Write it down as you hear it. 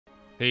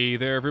Hey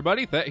there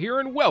everybody, Thet here,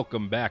 and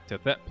welcome back to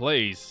Thet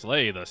Plays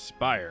Slay the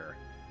Spire.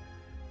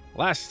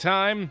 Last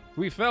time,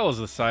 we fell as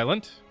the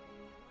Silent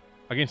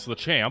against the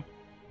Champ,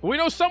 but we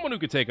know someone who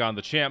could take on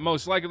the Champ.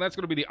 Most likely that's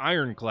going to be the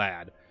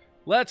Ironclad.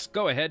 Let's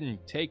go ahead and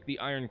take the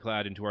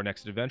Ironclad into our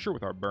next adventure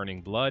with our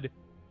Burning Blood.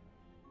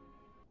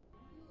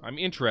 I'm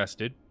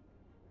interested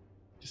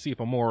to see if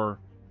a more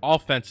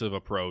offensive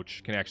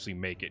approach can actually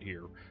make it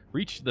here.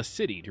 Reach the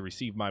city to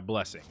receive my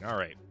blessing.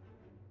 Alright,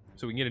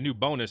 so we can get a new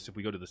bonus if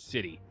we go to the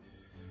city.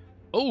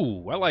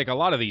 Oh, I like a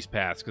lot of these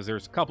paths, because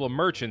there's a couple of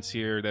merchants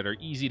here that are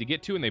easy to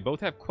get to, and they both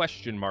have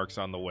question marks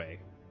on the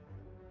way.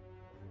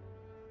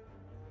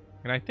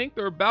 And I think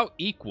they're about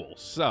equal,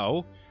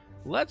 so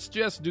let's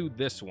just do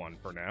this one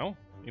for now,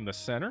 in the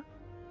center.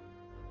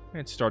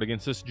 And start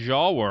against this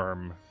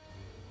Jawworm.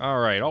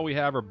 Alright, all we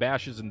have are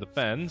bashes and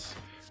defends.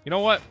 You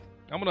know what?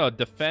 I'm going to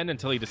defend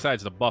until he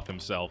decides to buff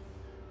himself.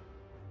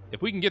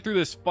 If we can get through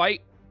this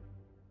fight,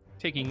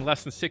 taking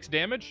less than 6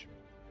 damage,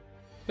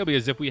 it'll be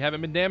as if we haven't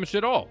been damaged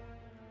at all.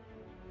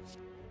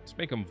 Let's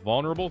make him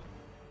vulnerable.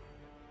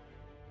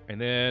 And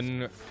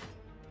then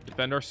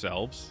defend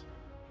ourselves.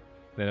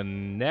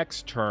 Then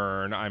next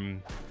turn,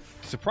 I'm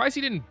surprised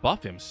he didn't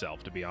buff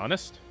himself, to be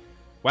honest.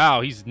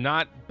 Wow, he's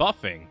not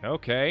buffing.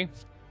 Okay.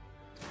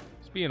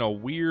 He's being a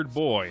weird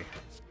boy.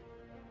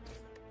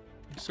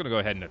 I'm just going to go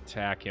ahead and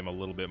attack him a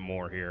little bit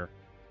more here.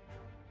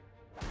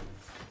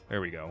 There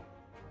we go.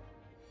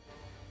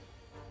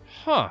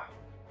 Huh.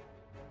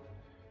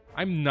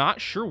 I'm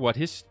not sure what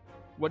he's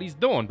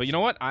doing, but you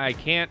know what? I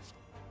can't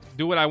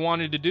do what I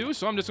wanted to do,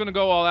 so I'm just going to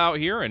go all out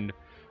here and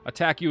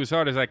attack you as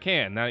hard as I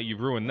can, now that you've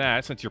ruined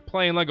that, since you're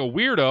playing like a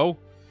weirdo.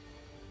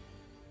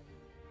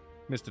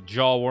 Mr.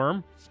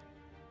 Jawworm.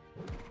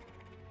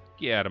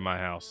 Get out of my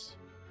house.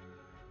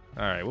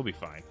 Alright, we'll be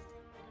fine.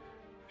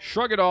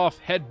 Shrug it off,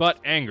 Headbutt,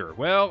 Anger.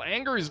 Well,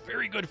 Anger is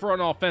very good for an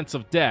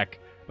offensive deck,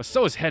 but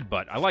so is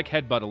Headbutt. I like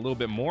Headbutt a little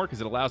bit more because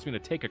it allows me to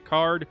take a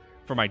card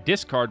from my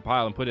discard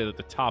pile and put it at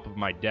the top of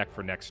my deck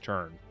for next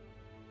turn.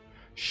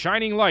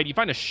 Shining Light. You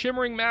find a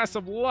shimmering mass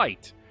of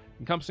light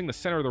encompassing the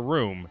center of the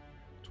room.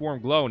 Its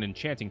warm glow and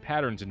enchanting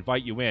patterns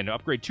invite you in.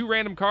 Upgrade 2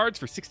 random cards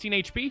for 16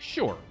 HP?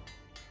 Sure.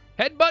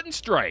 Headbutt and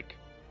Strike.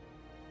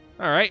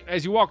 Alright,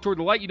 as you walk toward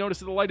the light, you notice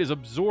that the light is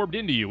absorbed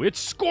into you. It's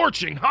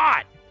scorching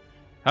hot!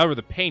 However,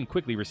 the pain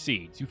quickly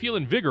recedes. You feel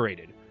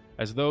invigorated,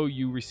 as though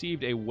you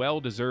received a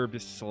well-deserved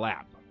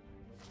slap.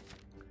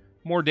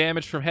 More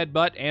damage from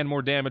Headbutt and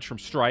more damage from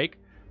Strike.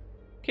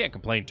 Can't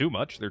complain too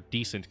much. They're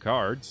decent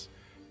cards.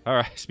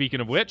 Alright,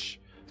 speaking of which,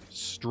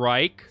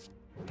 Strike,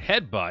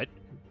 Headbutt.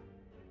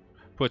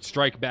 Put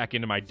Strike back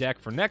into my deck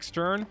for next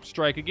turn.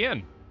 Strike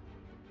again.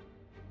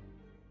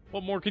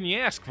 What more can you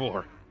ask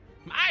for?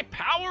 My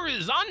power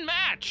is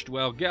unmatched!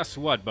 Well, guess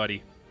what,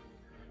 buddy?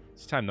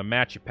 It's time to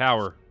match your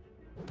power.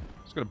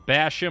 Just gonna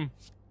bash him.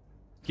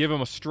 Give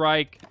him a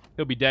strike.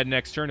 He'll be dead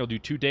next turn. He'll do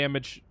 2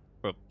 damage.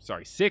 Oh,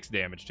 sorry, 6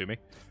 damage to me.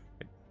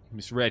 I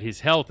misread his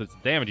health as the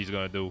damage he's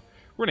gonna do.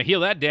 We're gonna heal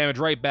that damage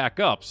right back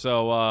up,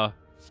 so,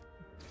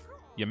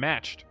 you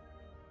matched.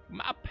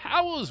 My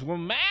powers were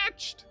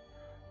matched?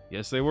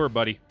 Yes, they were,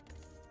 buddy.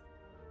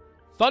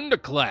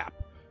 Thunderclap.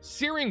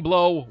 Searing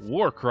Blow,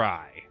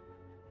 Warcry.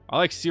 I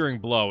like Searing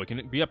Blow. It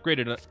can be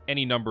upgraded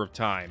any number of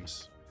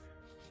times.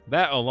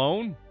 That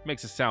alone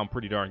makes it sound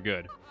pretty darn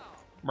good.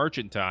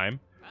 Merchant time.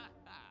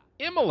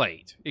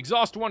 Immolate.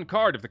 Exhaust 1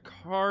 card. If the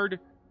card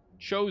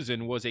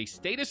chosen was a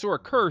status or a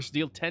curse,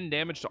 deal 10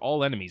 damage to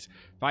all enemies.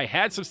 If I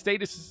had some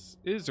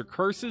statuses or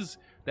curses,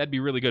 that'd be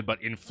really good.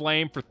 But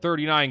Inflame for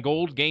 39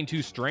 gold, gain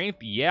 2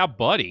 strength? Yeah,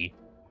 buddy.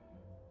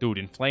 Dude,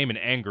 Inflame and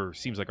Anger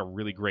seems like a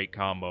really great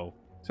combo.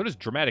 So does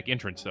Dramatic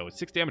Entrance, though. It's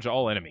 6 damage to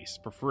all enemies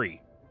for free.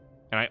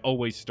 And I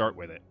always start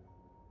with it.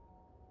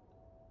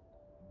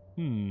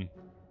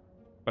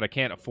 But I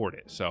can't afford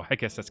it, so I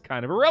guess that's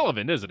kind of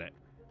irrelevant, isn't it?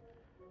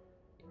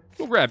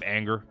 We'll grab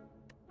Anger.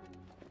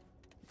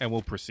 And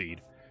we'll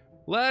proceed.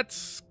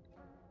 Let's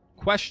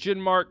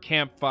question mark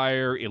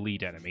Campfire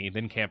Elite Enemy,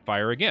 then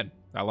Campfire again.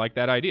 I like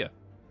that idea.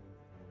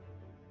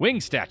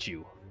 Wing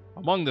Statue.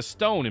 Among the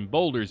stone and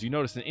boulders, you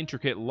notice an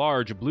intricate,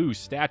 large blue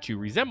statue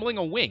resembling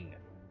a wing.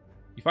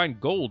 You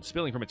find gold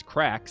spilling from its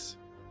cracks.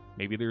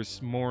 Maybe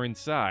there's more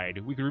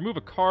inside. We could remove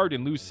a card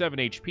and lose 7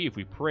 HP if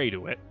we pray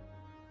to it.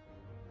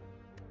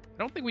 I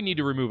don't think we need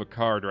to remove a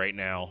card right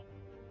now.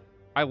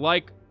 I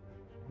like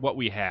what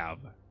we have.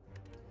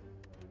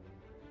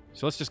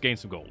 So let's just gain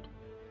some gold.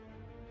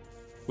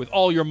 With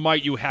all your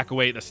might, you hack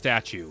away at the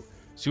statue.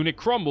 Soon it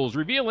crumbles,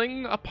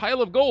 revealing a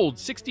pile of gold,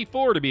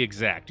 64 to be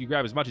exact. You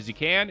grab as much as you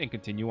can and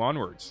continue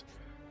onwards.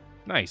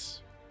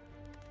 Nice.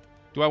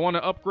 Do I want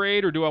to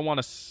upgrade or do I want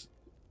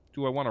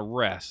to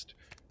rest?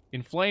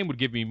 Inflame would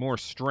give me more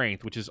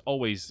strength, which is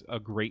always a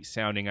great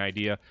sounding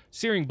idea.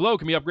 Searing Blow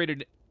can be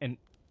upgraded an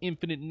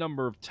infinite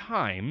number of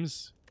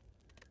times,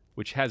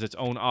 which has its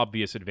own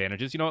obvious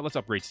advantages. You know what? Let's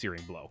upgrade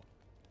Searing Blow.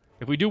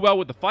 If we do well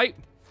with the fight,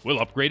 we'll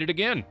upgrade it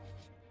again.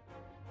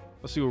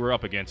 Let's see what we're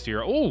up against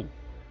here. Oh,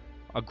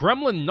 a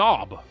Gremlin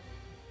Knob.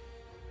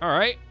 All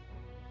right.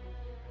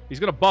 He's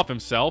going to buff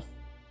himself.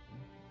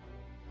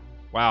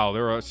 Wow,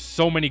 there are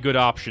so many good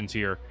options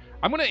here.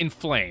 I'm going to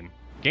Inflame,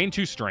 gain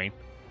 2 strength.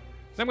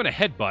 Then I'm going to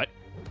Headbutt,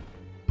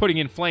 putting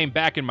Inflame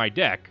back in my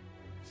deck.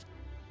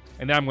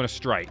 And then I'm going to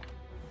Strike.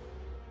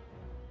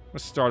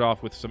 Let's start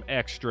off with some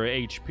extra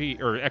HP,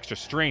 or extra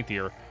strength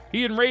here.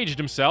 He enraged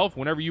himself.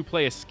 Whenever you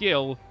play a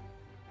skill,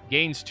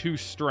 gains 2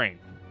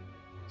 strength.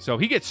 So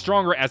he gets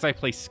stronger as I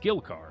play skill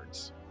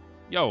cards.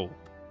 Yo,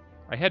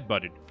 I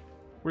headbutted.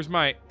 Where's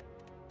my...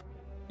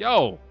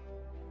 Yo!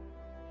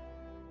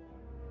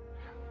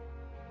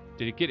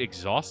 Did it get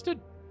exhausted?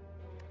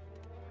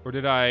 Or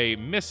did I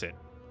miss it?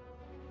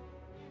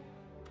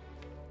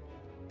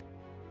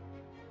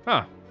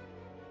 Huh.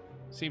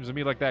 Seems to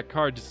me like that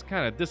card just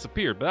kind of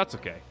disappeared, but that's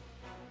okay.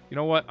 You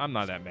know what? I'm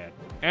not that mad.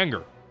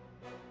 Anger.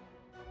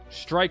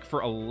 Strike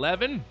for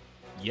 11?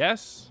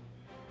 Yes.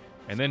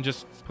 And then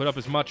just put up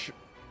as much...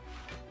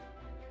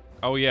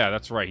 Oh yeah,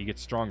 that's right. He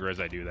gets stronger as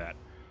I do that.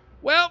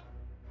 Well,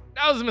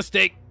 that was a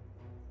mistake.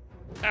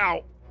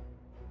 Ow.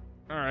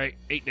 Alright,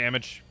 8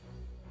 damage.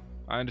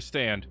 I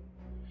understand.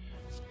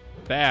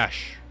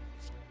 Bash.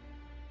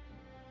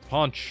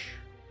 Punch.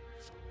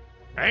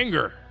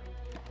 Anger.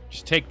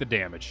 Just take the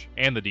damage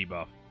and the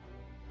debuff.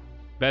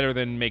 Better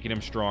than making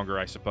him stronger,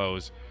 I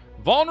suppose.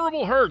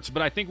 Vulnerable hurts,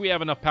 but I think we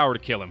have enough power to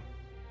kill him.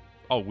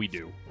 Oh, we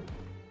do.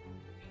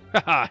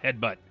 Haha,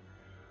 headbutt.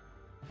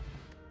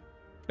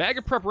 Bag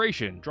of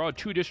Preparation. Draw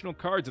 2 additional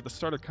cards at the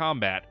start of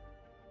combat.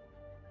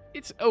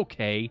 It's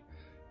okay.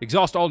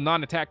 Exhaust all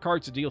non-attack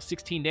cards to deal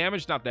 16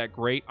 damage. Not that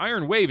great.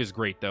 Iron Wave is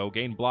great, though.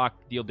 Gain block,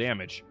 deal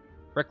damage.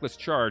 Reckless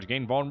Charge.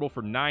 Gain vulnerable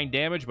for 9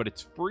 damage, but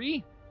it's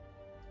free?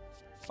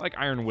 I like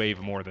Iron Wave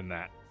more than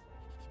that.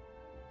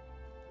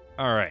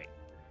 Alright.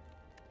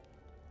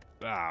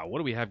 What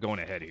do we have going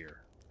ahead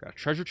here? Got a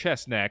treasure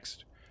chest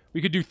next.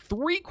 We could do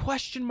 3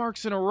 question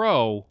marks in a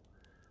row.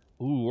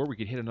 Ooh, or we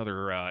could hit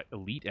another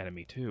elite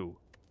enemy, too.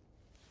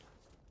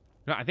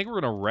 No, I think we're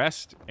going to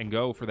rest and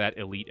go for that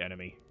elite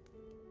enemy.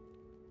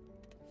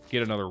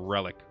 Get another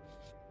relic.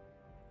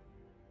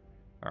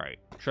 Alright,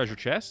 treasure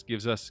chest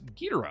gives us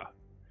Gira.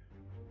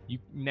 You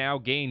now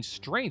gain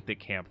strength at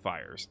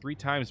campfires, 3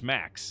 times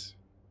max.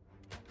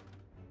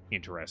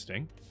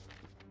 Interesting.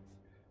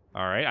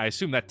 Alright, I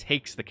assume that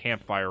takes the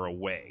campfire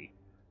away.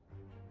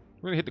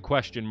 We're gonna hit the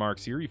question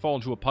marks here. You fall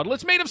into a puddle.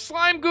 It's made of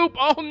slime goop!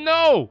 Oh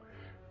no!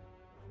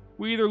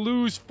 We either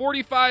lose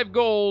 45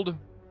 gold...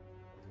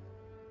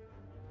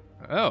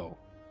 Oh.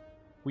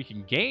 We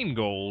can gain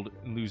gold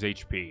and lose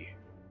HP.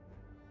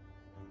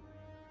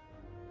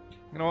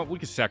 You know what? We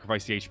can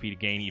sacrifice the HP to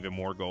gain even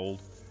more gold.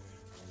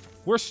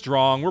 We're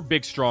strong. We're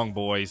big, strong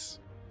boys.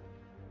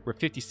 We're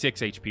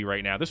 56 HP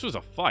right now. This was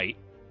a fight.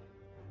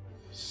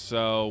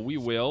 So we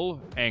will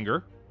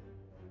anger.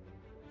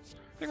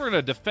 I think we're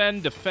going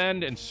to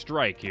defend, and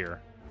strike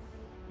here.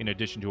 In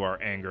addition to our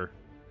anger.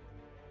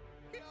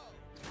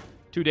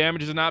 2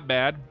 damage is not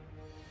bad.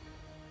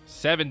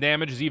 7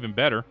 damage is even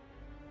better.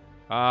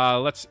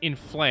 Let's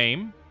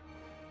inflame.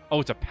 Oh,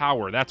 it's a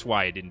power. That's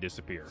why it didn't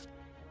disappear.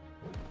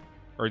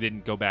 Or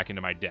didn't go back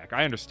into my deck.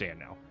 I understand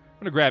now. I'm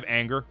going to grab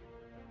anger.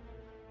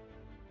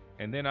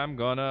 And then I'm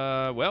going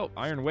to... Well,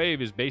 Iron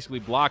Wave is basically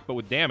blocked, but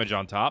with damage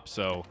on top,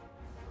 so...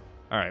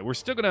 Alright, we're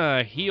still going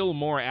to heal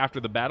more after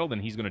the battle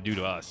than he's going to do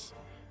to us.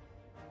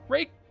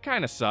 Rake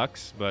kind of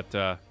sucks, but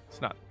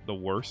it's not the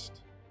worst.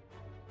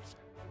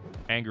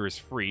 Anger is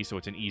free, so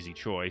it's an easy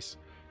choice.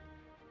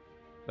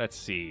 Let's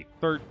see.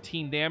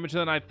 13 damage,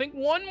 then I think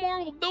 1 more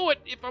will do it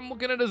if I'm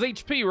looking at his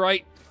HP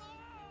right.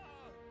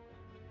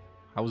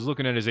 I was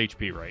looking at his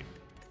HP right.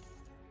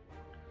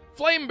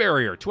 Flame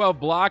Barrier. 12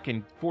 block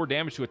and 4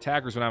 damage to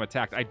attackers when I'm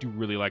attacked. I do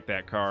really like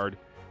that card.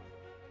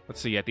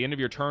 Let's see. At the end of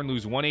your turn,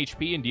 lose 1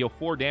 HP and deal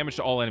 4 damage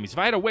to all enemies. If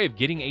I had a way of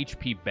getting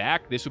HP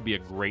back, this would be a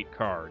great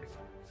card.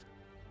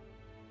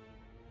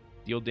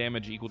 Deal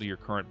damage equal to your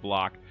current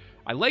block.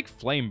 I like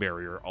Flame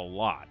Barrier a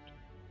lot.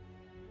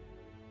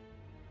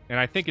 And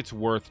I think it's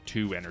worth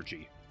 2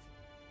 energy.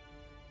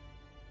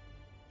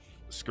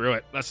 Screw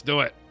it. Let's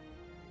do it.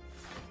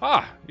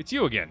 Ah, it's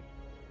you again.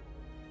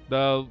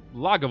 The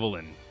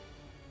Lagavulin.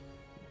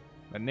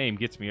 That name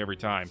gets me every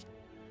time.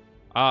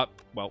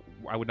 Well,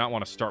 I would not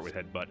want to start with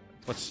Headbutt.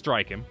 Let's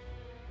strike him.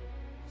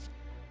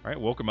 Alright,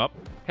 woke him up.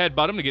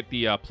 Headbutt him to get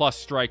the plus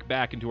strike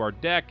back into our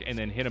deck, and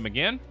then hit him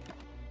again.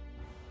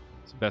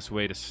 It's the best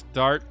way to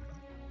start.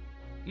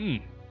 He's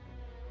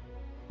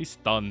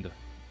stunned.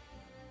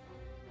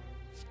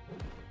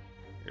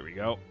 Here we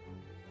go.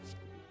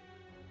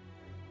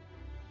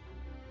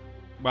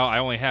 Well, I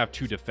only have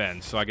 2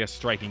 defense, so I guess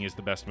striking is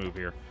the best move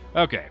here.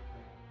 Okay.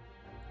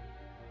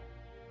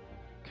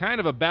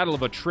 Kind of a battle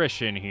of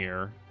attrition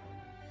here.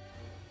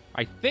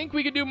 I think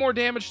we could do more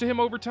damage to him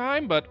over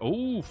time, but...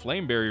 Oh,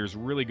 Flame Barrier is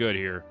really good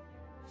here.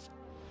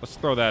 Let's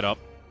throw that up.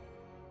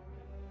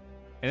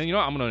 And then, you know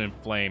what? I'm going to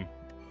inflame.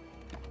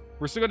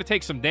 We're still going to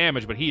take some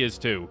damage, but he is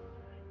too.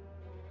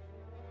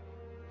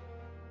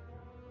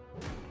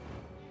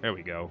 There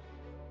we go.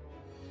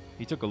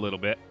 He took a little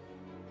bit.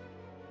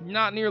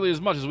 Not nearly as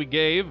much as we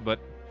gave, but...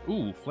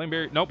 Ooh, Flame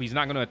Barrier... Nope, he's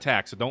not going to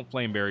attack, so don't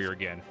Flame Barrier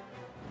again.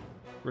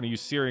 We're going to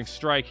use Searing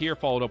Strike here,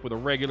 followed up with a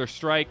regular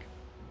strike.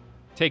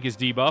 Take his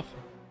debuff.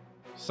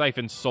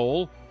 Siphon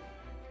Soul.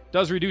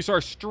 Does reduce our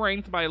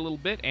strength by a little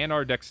bit and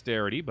our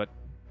dexterity, but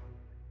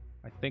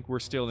I think we're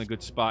still in a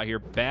good spot here.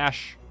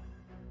 Bash,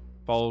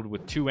 followed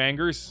with 2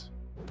 angers.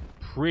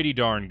 Pretty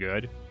darn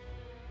good.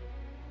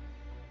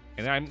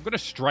 And I'm going to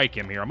strike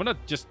him here. I'm going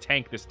to just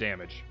tank this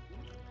damage.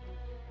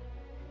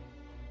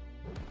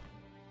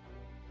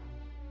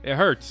 It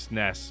hurts,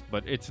 Ness,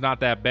 but it's not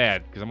that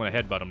bad because I'm going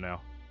to headbutt him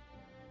now.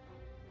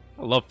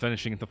 I love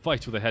finishing the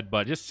fights with a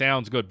headbutt. It just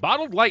sounds good.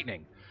 Bottled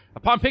Lightning.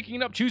 Upon picking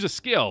it up, choose a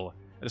skill.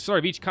 At the start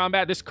of each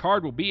combat, this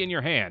card will be in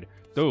your hand.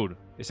 Dude,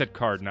 it said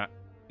card, not...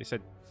 It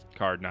said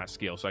card, not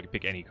skill, so I can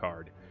pick any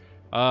card.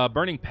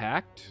 Burning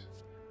Pact,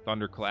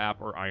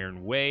 Thunderclap, or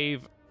Iron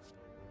Wave.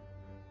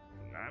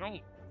 I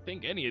don't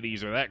think any of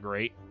these are that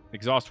great.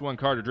 Exhaust 1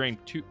 card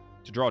to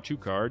draw 2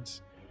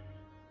 cards.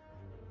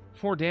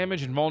 4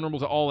 damage and vulnerable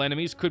to all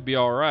enemies. Could be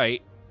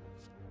alright.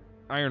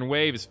 Iron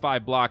Wave is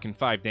 5 block and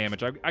 5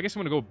 damage. I guess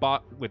I'm going to go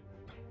with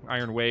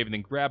Iron Wave and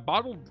then grab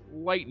Bottled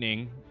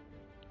Lightning.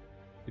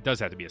 It does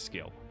have to be a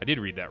skill. I did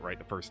read that right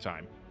the first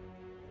time.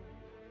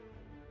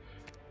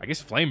 I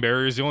guess Flame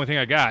Barrier is the only thing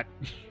I got.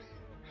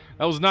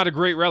 That was not a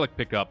great relic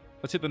pickup.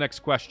 Let's hit the next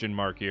question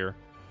mark here.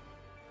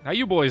 How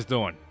you boys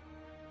doing?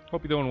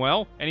 Hope you're doing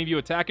well. Any of you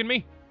attacking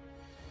me?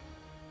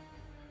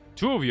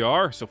 2 of you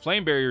are, so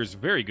Flame Barrier is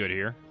very good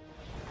here.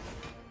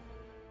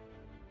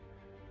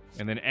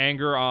 And then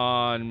Anger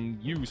on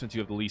you since you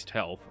have the least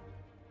health.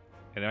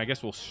 And then I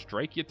guess we'll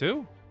strike you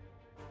too?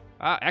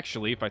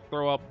 Actually, if I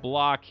throw up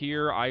block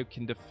here, I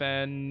can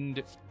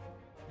defend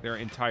their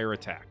entire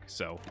attack.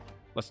 So,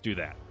 let's do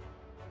that.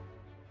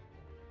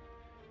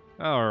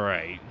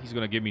 Alright, he's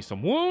going to give me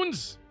some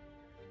wounds.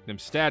 Them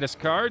status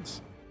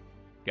cards.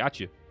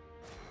 Gotcha.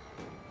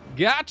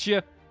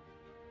 Gotcha!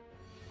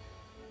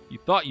 You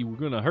thought you were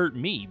going to hurt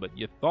me, but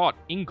you thought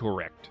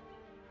incorrect.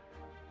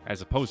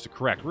 As opposed to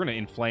correct. We're going to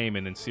Inflame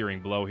and then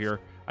Searing Blow here.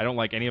 I don't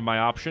like any of my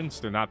options.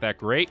 They're not that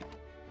great.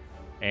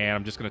 And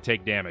I'm just going to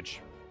take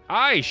damage.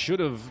 I should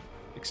have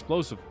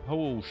Explosive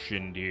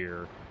Potioned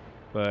here.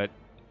 But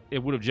it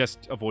would have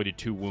just avoided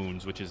 2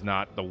 wounds, which is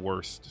not the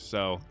worst.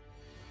 So,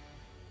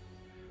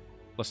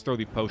 let's throw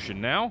the potion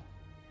now.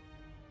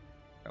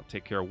 I'll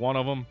take care of one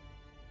of them.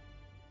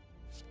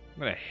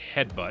 I'm going to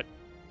Headbutt.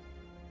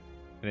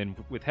 And then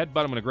with Headbutt,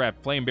 I'm going to grab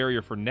Flame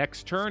Barrier for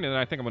next turn. And then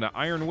I think I'm going to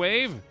Iron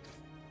Wave.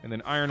 And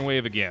then Iron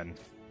Wave again.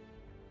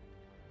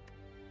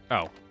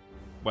 Oh.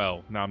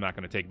 Well, now I'm not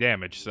going to take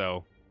damage,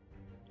 so...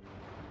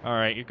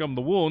 Alright, here come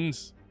the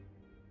wounds.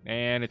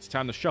 And it's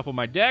time to shuffle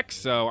my deck,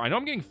 so I know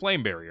I'm getting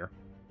Flame Barrier.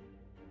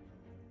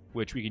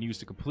 Which we can use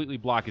to completely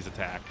block his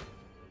attack.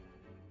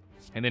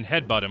 And then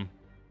Headbutt him.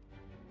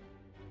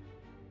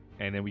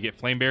 And then we get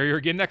Flame Barrier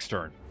again next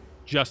turn.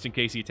 Just in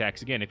case he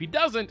attacks again. If he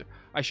doesn't,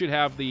 I should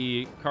have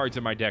the cards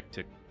in my deck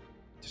to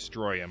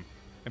destroy him.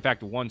 In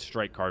fact, 1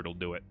 strike card will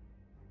do it.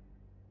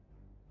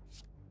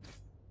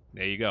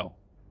 There you go.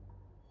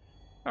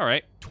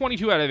 Alright,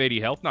 22 out of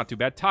 80 health, not too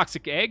bad.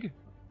 Toxic Egg.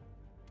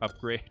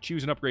 Upgrade.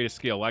 Choose and upgrade a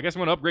skill. Well, I guess I'm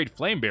going to upgrade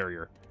Flame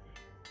Barrier.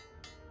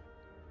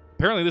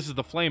 Apparently this is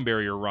the Flame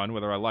Barrier run,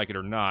 whether I like it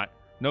or not.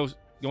 No, the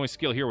only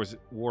skill here was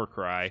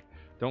Warcry.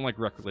 Don't like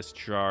Reckless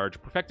Charge.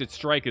 Perfected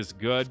Strike is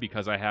good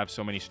because I have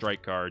so many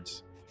strike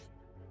cards.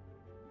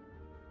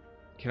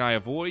 Can I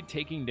avoid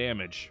taking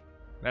damage?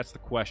 That's the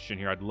question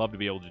here. I'd love to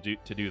be able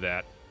to do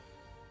that.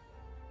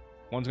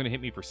 One's going to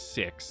hit me for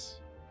 6.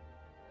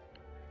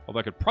 Although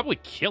I could probably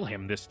kill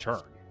him this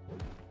turn.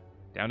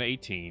 Down to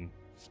 18.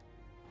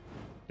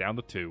 Down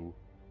to 2.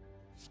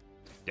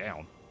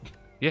 Down.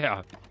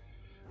 Yeah.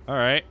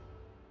 Alright.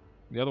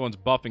 The other one's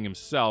buffing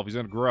himself. He's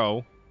going to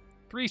grow.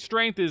 3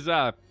 strength is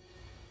kind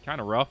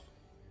of rough.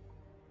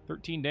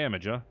 13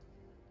 damage, huh?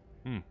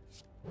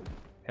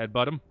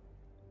 Headbutt him.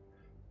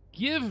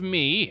 Give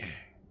me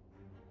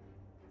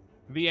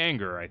the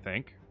Anger, I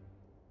think.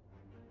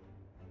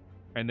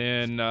 And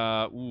then,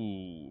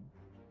 ooh.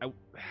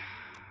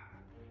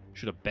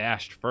 Should have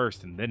bashed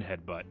first and then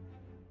Headbutt.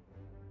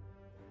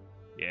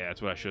 Yeah,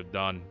 that's what I should have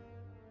done.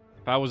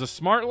 If I was a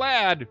smart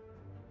lad,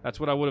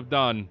 that's what I would have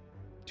done.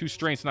 2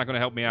 strength's not going to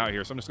help me out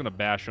here, so I'm just going to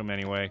bash him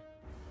anyway.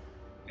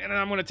 And then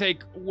I'm going to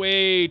take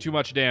way too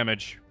much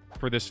damage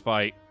for this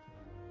fight.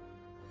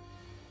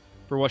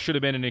 For what should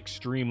have been an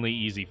extremely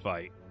easy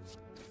fight.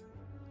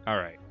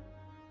 Alright.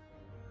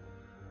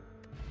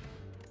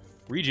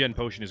 Regen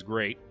Potion is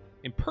great.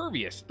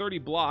 Impervious, 30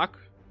 block,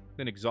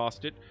 then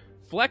Exhausted.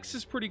 Flex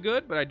is pretty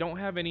good, but I don't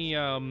have any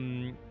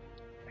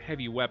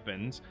heavy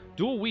weapons.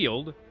 Dual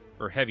Wield,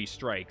 or Heavy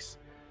Strikes.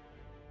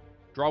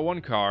 Draw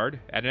 1 card,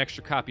 add an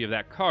extra copy of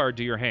that card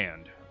to your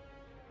hand.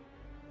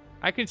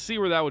 I can see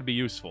where that would be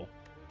useful.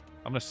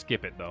 I'm going to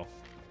skip it, though.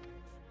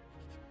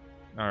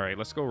 Alright,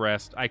 let's go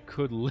rest. I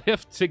could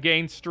lift to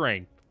gain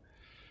strength,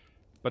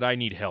 but I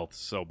need health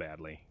so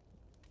badly.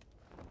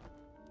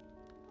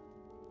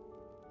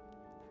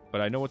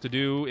 But I know what to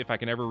do if I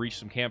can ever reach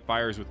some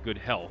campfires with good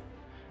health.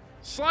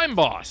 Slime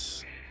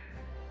Boss!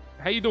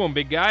 How you doing,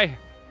 big guy?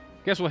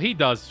 Guess what he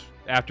does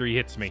after he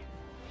hits me?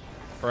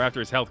 Or after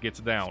his health gets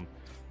down.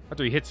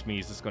 After he hits me,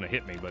 he's just going to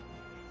hit me, but...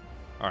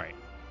 Alright.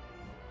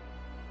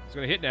 He's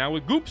going to hit now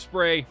with Goop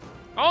Spray.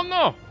 Oh,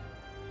 no!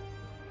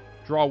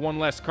 Draw one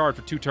less card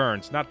for 2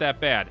 turns. Not that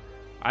bad.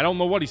 I don't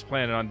know what he's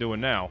planning on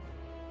doing now.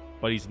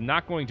 But he's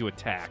not going to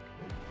attack.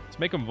 Let's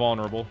make him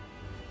vulnerable.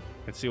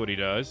 Let's see what he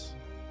does.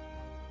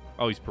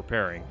 Oh, he's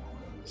preparing.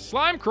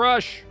 Slime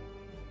Crush!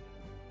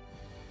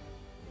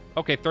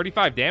 Okay,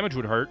 35 damage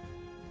would hurt.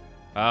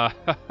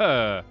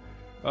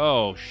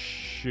 Oh,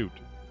 shoot.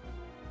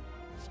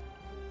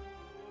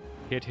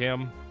 Hit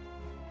him.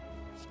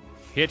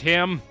 Hit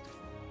him.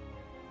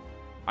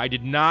 I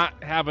did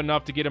not have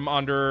enough to get him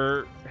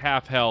under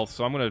half health,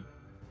 so I'm going to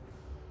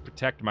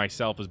protect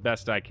myself as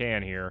best I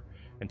can here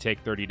and take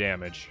 30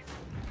 damage.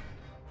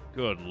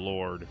 Good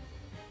lord.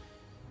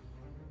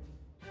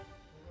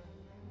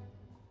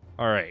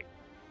 Alright.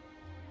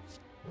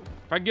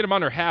 If I can get him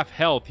under half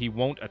health, he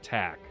won't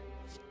attack.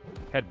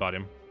 Headbutt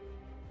him.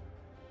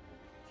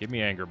 Give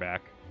me anger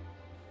back.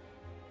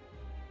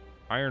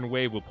 Iron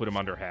Wave will put him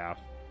under half.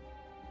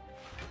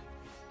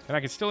 And I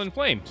can still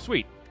inflame.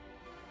 Sweet.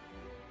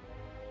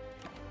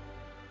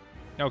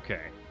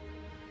 Okay.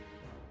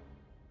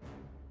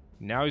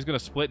 Now he's going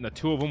to split in the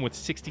 2 of them with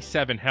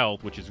 67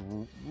 health, which is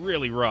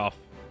really rough.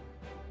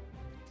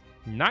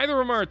 Neither of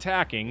them are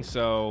attacking,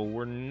 so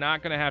we're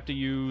not going to have to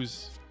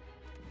use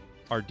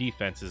our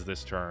defenses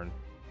this turn.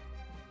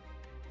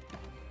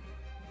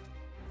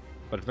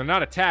 But if they're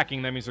not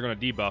attacking, that means they're going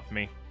to debuff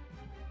me.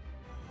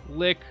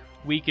 Lick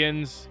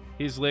weakens.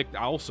 His lick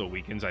also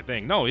weakens, I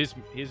think. No, his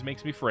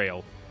makes me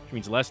frail, which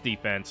means less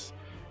defense.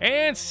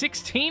 And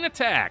 16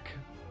 attack.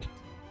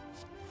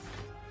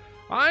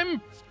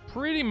 I'm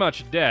pretty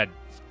much dead.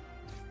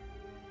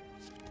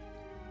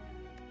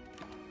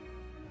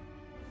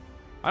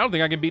 I don't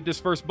think I can beat this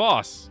first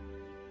boss.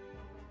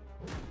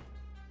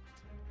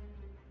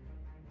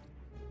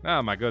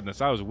 Oh my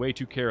goodness, I was way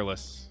too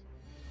careless.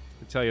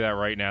 To tell you that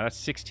right now. That's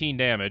 16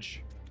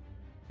 damage.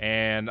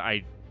 And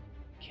I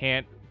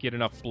can't get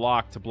enough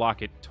block to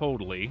block it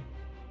totally.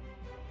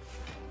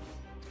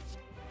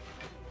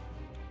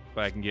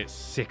 But I can get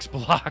 6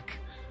 block.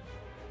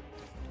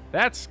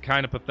 That's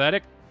kind of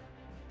pathetic.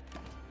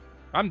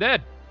 I'm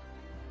dead.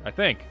 I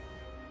think.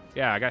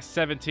 Yeah, I got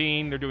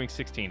 17. They're doing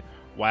 16.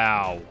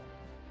 Wow.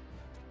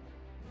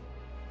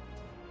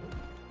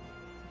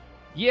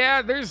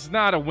 Yeah, there's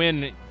not a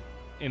win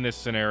in this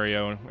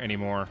scenario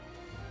anymore.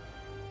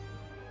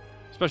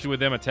 Especially with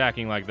them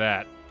attacking like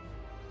that.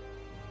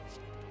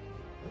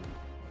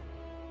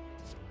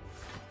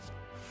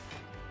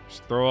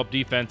 Just throw up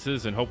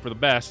defenses and hope for the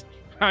best.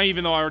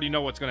 Even though I already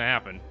know what's going to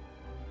happen.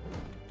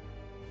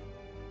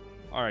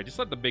 Alright, just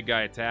let the big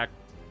guy attack.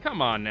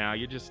 Come on now,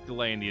 you're just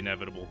delaying the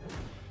inevitable.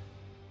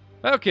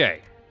 Okay,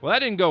 well that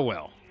didn't go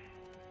well.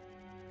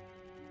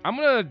 I'm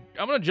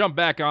gonna jump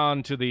back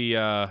onto the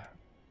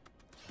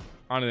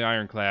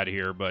Ironclad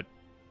here, but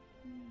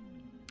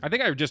I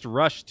think I just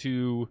rushed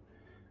to...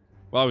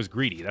 Well, I was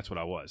greedy. That's what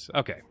I was.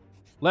 Okay.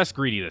 Less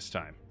greedy this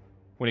time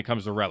when it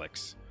comes to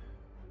relics.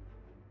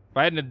 If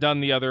I hadn't done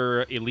the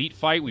other elite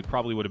fight, we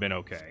probably would have been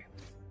okay.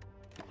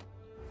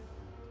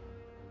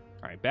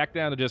 All right, back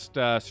down to just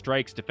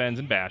strikes, defends,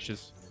 and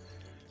bashes.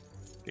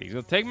 Okay, he's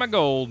going to take my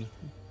gold,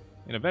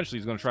 and eventually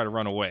he's going to try to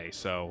run away,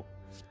 so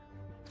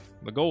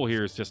the goal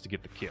here is just to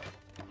get the kill.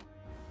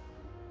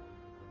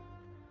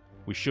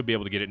 We should be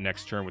able to get it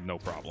next turn with no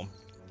problem.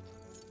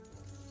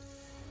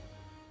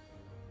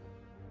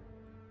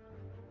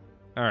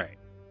 All right.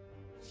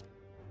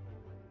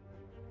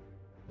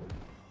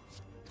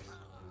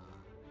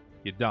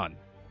 You're done.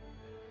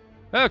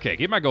 Okay,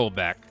 get my gold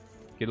back.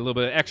 Get a little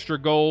bit of extra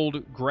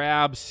gold.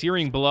 Grab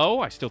Searing Blow.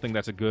 I still think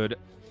that's a good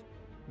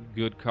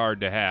card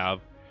to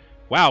have.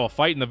 Wow, a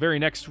fight in the very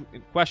next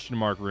question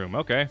mark room.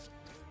 Okay.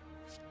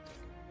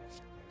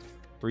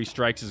 3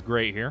 strikes is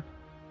great here.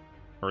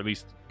 Or at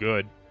least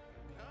good.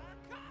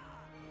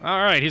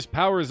 All right, his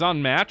power is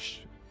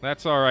unmatched.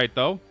 That's all right,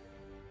 though.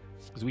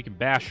 Because we can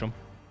bash him.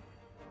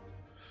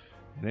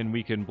 And then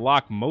we can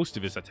block most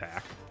of his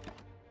attack.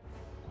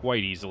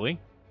 Quite easily.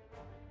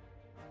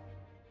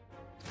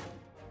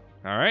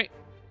 All right.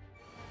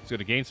 He's going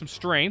to gain some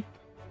strength.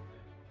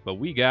 But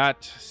we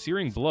got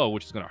Searing Blow,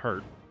 which is going to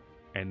hurt.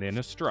 And then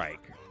a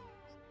strike.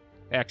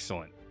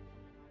 Excellent.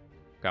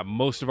 Got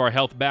most of our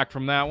health back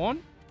from that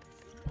one.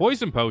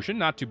 Poison Potion,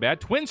 not too bad.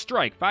 Twin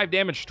Strike, 5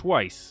 damage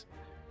twice.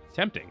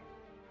 Tempting.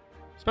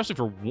 Especially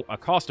for a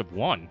cost of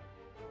 1.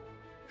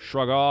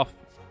 Shrug off.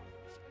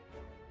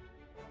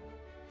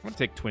 I'm going to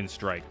take Twin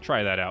Strike.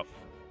 Try that out.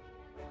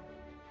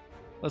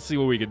 Let's see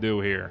what we can do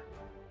here.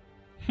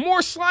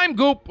 More slime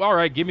goop!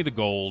 Alright, give me the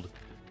gold.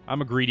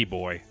 I'm a greedy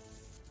boy.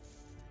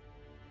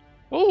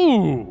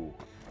 Ooh!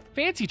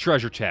 Fancy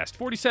treasure chest.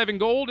 47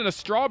 gold and a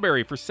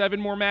strawberry for 7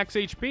 more max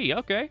HP.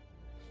 Okay.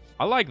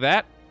 I like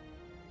that.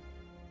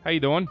 How you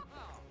doing?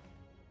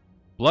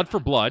 Blood for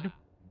blood.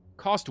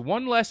 Cost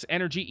 1 less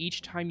energy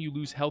each time you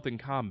lose health in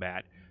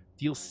combat.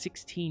 Deal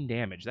 16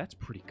 damage. That's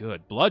pretty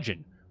good.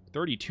 Bludgeon.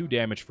 32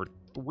 damage for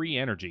 3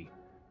 energy.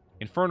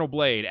 Infernal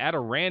Blade. Add a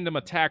random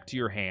attack to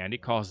your hand.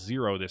 It costs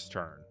 0 this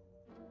turn.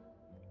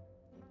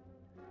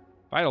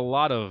 If I had a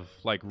lot of,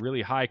 like,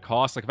 really high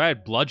costs, like if I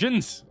had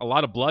bludgeons, a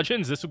lot of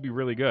bludgeons, this would be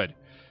really good.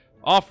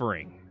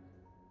 Offering.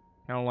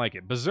 I don't like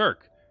it.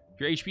 Berserk. If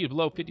your HP is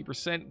below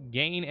 50%,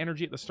 gain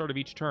energy at the start of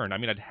each turn. I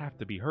mean, I'd have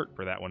to be hurt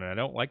for that one, and I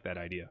don't like that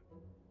idea.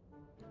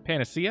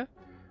 Panacea.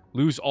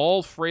 Lose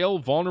all frail,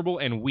 vulnerable,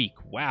 and weak.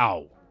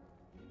 Wow.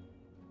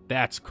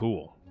 That's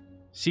cool.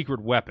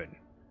 Secret weapon.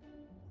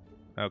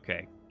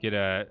 Okay.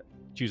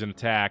 Choose an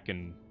attack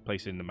and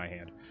place it into my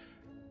hand.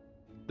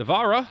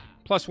 Devara.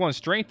 +1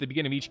 strength at the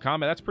beginning of each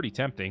combat. That's pretty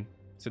tempting.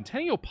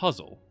 Centennial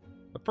Puzzle.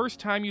 The first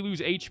time you lose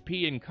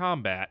HP in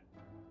combat,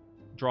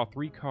 draw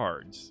 3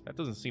 cards. That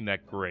doesn't seem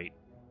that great.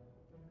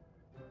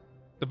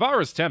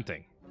 Devara's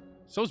tempting.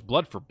 So's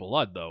Blood for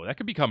Blood, though. That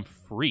could become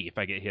free if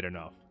I get hit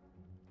enough.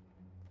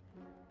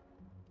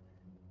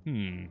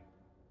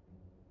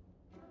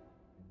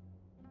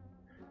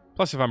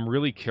 Plus, if I'm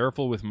really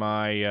careful with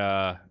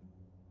my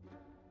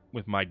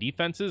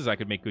defenses, I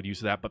could make good use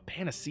of that. But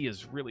Panacea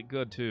is really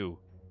good, too.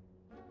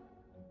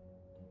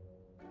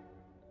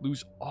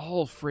 Lose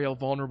all frail,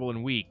 vulnerable,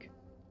 and weak.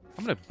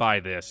 I'm going to buy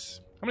this.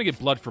 I'm going to get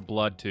Blood for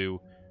Blood,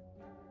 too.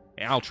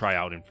 And I'll try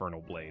out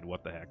Infernal Blade.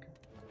 What the heck?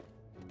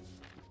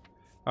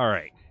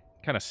 Alright.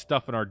 Kind of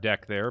stuff in our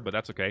deck there, but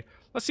that's okay.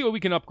 Let's see what we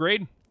can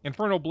upgrade.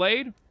 Infernal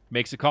Blade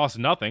makes it cost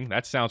nothing.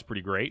 That sounds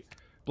pretty great.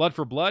 Blood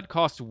for Blood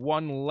costs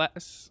 1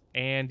 less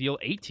and deal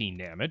 18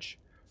 damage.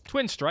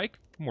 Twin Strike,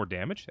 more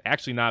damage.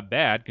 Actually not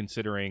bad,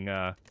 considering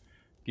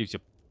gives you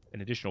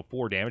an additional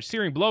 4 damage.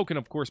 Searing Blow can,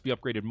 of course, be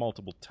upgraded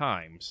multiple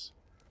times.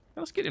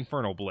 Now let's get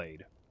Infernal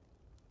Blade.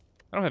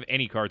 I don't have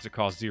any cards that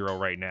cost 0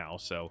 right now,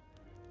 so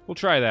we'll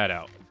try that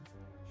out.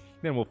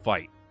 Then we'll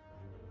fight.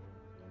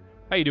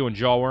 How you doing,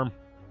 Jawworm?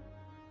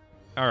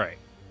 Alright.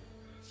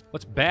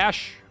 Let's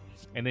bash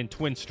and then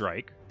Twin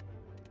Strike.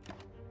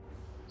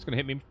 It's going to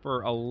hit me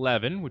for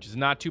 11, which is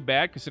not too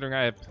bad, considering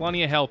I have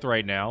plenty of health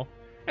right now.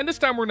 And this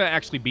time we're going to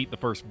actually beat the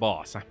first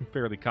boss. I'm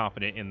fairly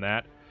confident in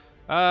that.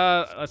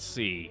 Let's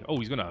see. Oh,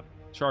 he's going to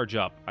charge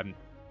up.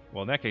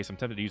 Well, in that case, I'm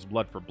tempted to use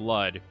Blood for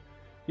Blood.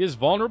 He is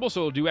vulnerable,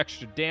 so it'll do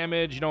extra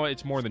damage. You know what?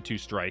 It's more than 2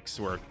 strikes.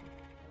 Or,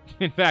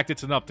 in fact,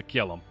 it's enough to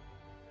kill him.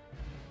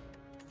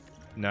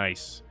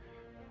 Nice.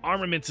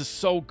 Armaments is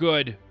so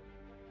good.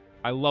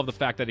 I love the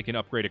fact that it can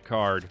upgrade a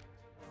card.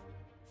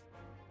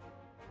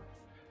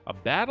 A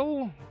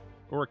battle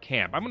or a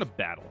camp? I'm going to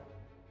battle.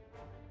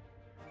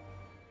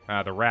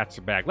 The rats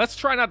are back. Let's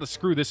try not to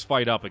screw this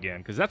fight up again,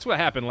 because that's what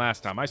happened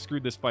last time. I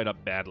screwed this fight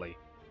up badly.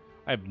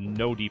 I have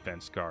no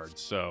defense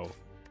cards, so...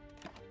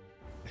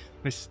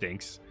 this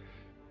stinks.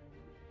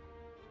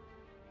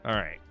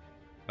 Alright.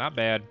 Not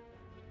bad.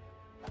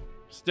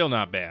 Still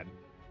not bad.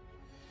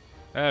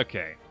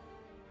 Okay.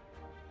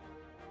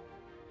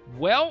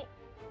 Well,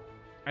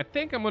 I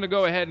think I'm going to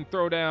go ahead and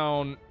throw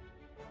down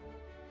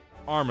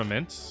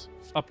Armaments.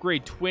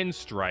 Upgrade Twin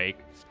Strike.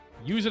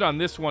 Use it on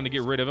this one to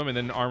get rid of him, and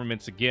then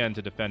Armaments again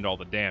to defend all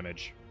the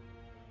damage.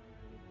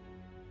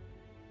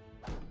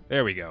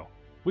 There we go.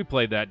 We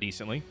played that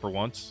decently, for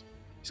once.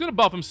 He's going to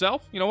buff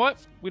himself. You know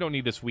what? We don't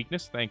need this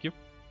weakness, thank you.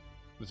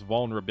 This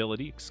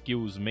vulnerability,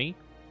 excuse me.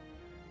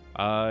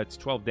 It's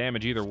 12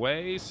 damage either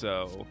way,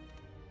 so...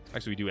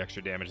 actually, we do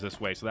extra damage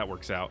this way, so that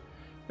works out.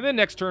 And then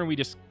next turn, we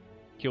just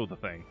kill the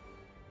thing.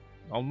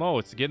 Oh no,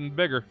 it's getting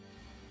bigger.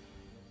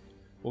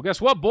 Well, guess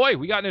what, boy?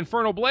 We got an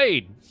Infernal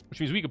Blade, which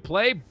means we can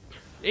play...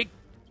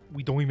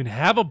 we don't even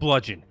have a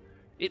bludgeon.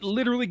 It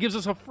literally gives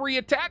us a free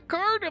attack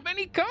card of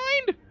any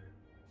kind.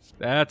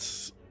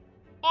 That's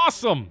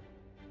awesome.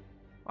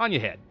 On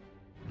your head.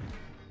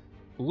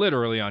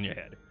 Literally on your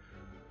head.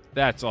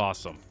 That's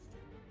awesome.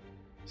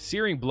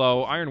 Searing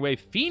Blow, Iron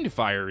Wave,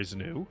 Fiendfire is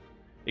new.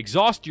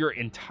 Exhaust your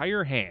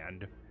entire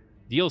hand.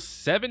 Deal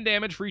 7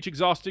 damage for each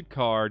exhausted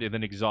card, and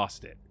then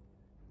exhaust it.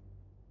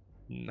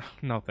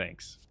 No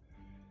thanks.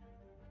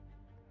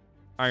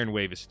 Iron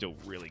Wave is still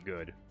really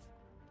good.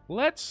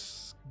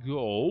 Let's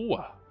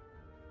go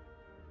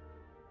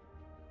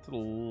to the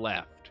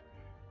left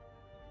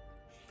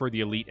for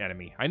the elite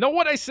enemy. I know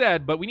what I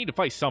said, but we need to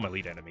fight some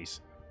elite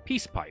enemies.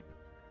 Peace Pipe.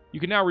 You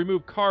can now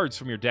remove cards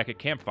from your deck at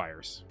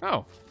campfires.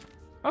 Oh,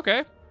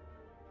 okay.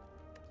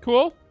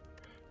 Cool.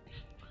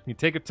 You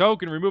take a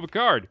token, remove a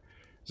card.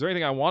 Is there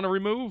anything I want to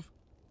remove?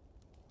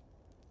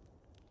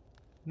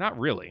 Not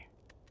really.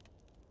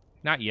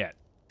 Not yet.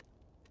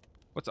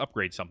 Let's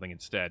upgrade something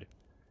instead.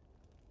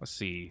 Let's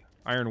see.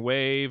 Iron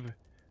Wave.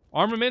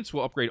 Armaments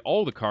will upgrade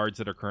all the cards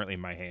that are currently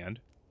in my hand.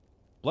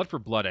 Blood for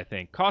Blood, I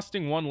think.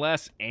 Costing 1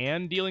 less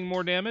and dealing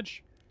more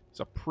damage. It's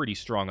a pretty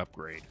strong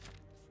upgrade.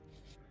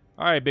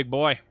 Alright, big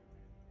boy.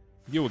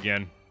 You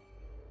again.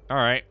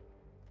 Alright.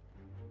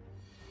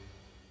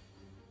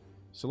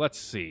 So let's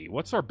see.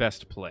 What's our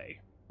best play?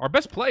 Our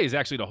best play is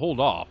actually to hold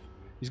off.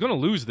 He's going to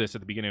lose this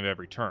at the beginning of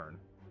every turn.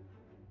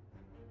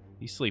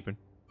 He's sleeping.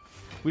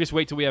 We just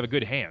wait till we have a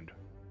good hand.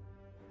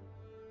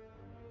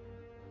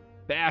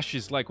 Bash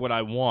is like what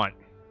I want.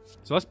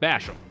 So let's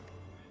bash him.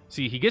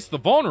 See, he gets the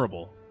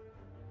vulnerable.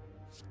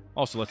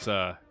 Also, let's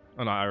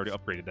Oh, no, I already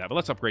upgraded that. But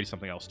let's upgrade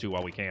something else, too,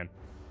 while we can.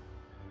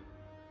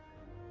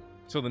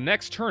 So the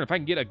next turn, if I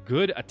can get a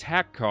good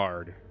attack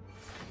card...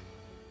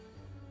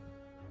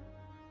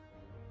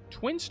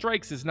 Twin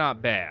Strikes is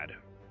not bad.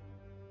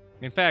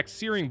 In fact,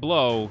 Searing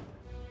Blow,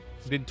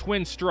 then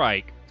Twin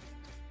Strike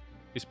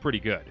is pretty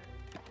good.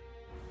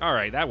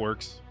 Alright, that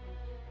works.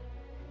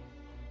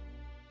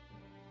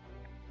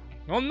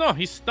 Oh no,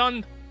 he's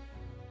stunned.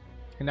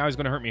 And now he's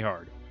going to hurt me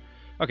hard.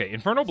 Okay,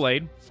 Infernal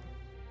Blade.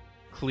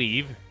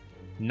 Cleave.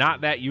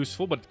 Not that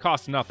useful, but it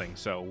costs nothing,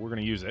 so we're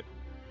going to use it.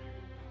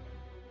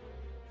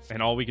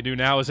 And all we can do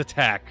now is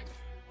attack.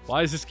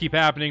 Why does this keep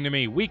happening to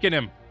me? Weaken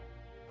him.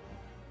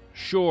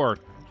 Sure.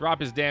 Drop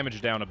his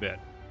damage down a bit.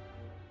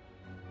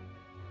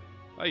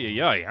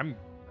 Ay.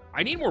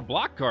 I need more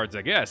block cards,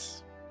 I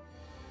guess.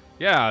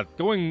 Yeah,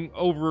 going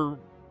over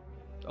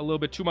a little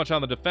bit too much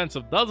on the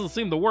defensive doesn't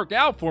seem to work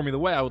out for me the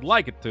way I would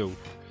like it to.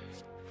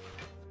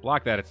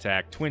 Block that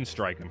attack. Twin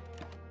Strike him.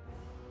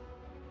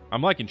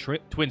 I'm liking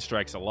Twin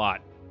Strikes a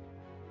lot.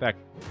 In fact,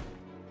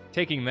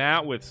 taking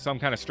that with some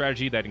kind of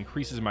strategy that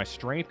increases my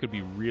strength could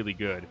be really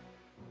good.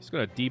 He's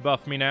going to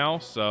debuff me now,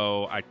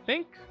 so I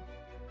think...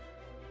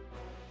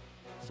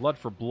 Blood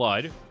for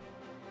blood.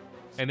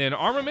 And then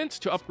armaments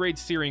to upgrade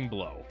Searing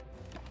Blow.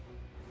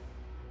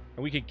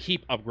 And we can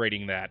keep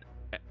upgrading that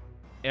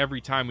every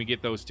time we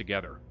get those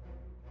together.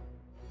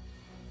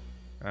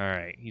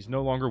 Alright, he's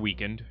no longer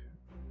weakened.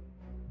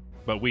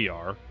 But we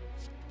are.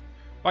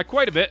 By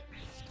quite a bit.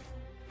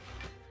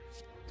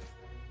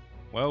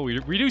 Well, we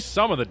reduced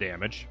some of the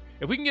damage.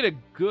 If we can get a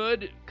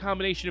good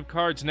combination of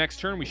cards next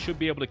turn, we should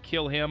be able to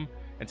kill him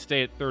and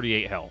stay at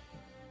 38 health.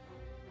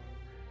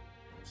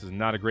 This is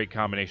not a great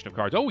combination of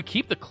cards. Oh, we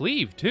keep the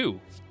Cleave,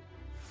 too.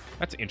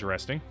 That's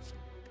interesting.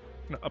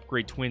 I'm going to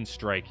upgrade Twin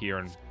Strike here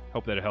and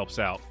hope that it helps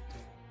out.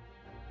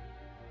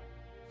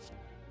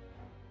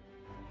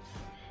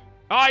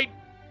 I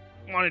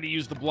wanted to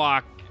use the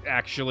block,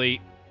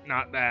 actually.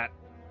 Not that.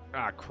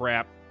 Ah,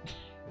 crap.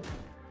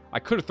 I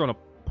could have thrown a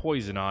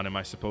poison on him,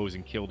 I suppose,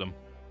 and killed him.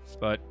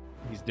 But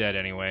he's dead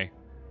anyway.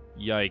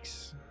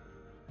 Yikes.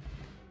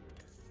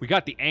 We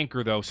got the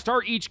Anchor, though.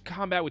 Start each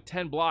combat with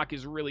 10 block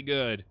is really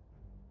good.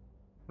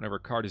 Whenever a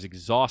card is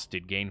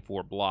exhausted, gain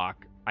 4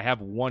 block. I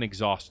have 1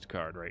 exhaust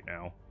card right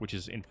now, which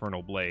is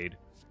Infernal Blade.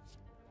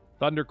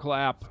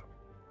 Thunderclap.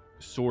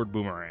 Sword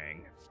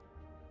Boomerang.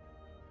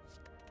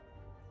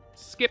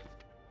 Skip.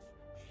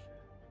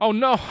 Oh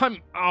no,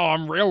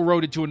 I'm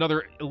railroaded to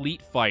another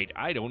elite fight.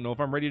 I don't know if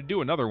I'm ready to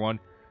do another one.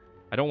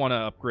 I don't want to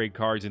upgrade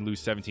cards and lose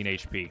 17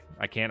 HP.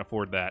 I can't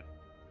afford that.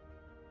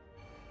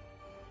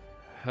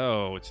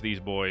 Oh, it's these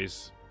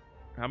boys.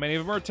 How many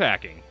of them are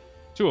attacking?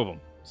 2 of them.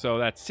 So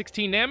that's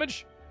 16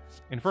 damage.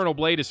 Infernal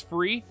Blade is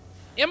free.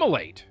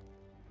 Immolate.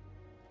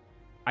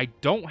 I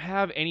don't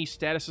have any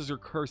statuses or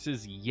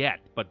curses yet,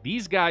 but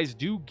these guys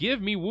do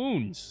give me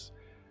wounds.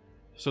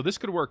 So this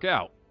could work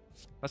out.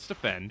 Let's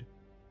defend.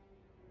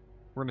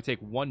 We're going to take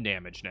 1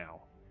 damage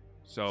now.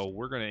 So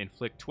we're going to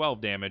inflict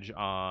 12 damage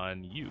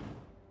on you.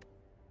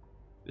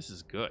 This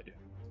is good.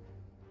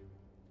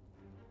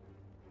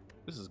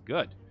 This is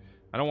good.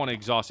 I don't want to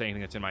exhaust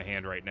anything that's in my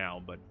hand right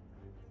now, but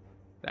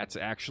that's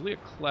actually a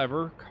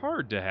clever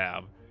card to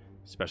have.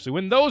 Especially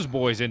when those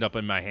boys end up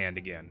in my hand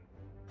again.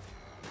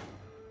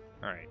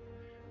 Alright.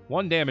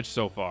 1 damage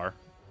so far.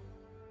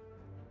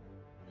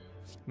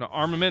 Now,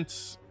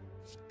 armaments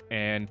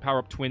and power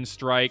up Twin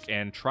Strike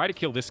and try to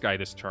kill this guy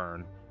this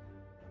turn.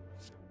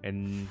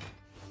 And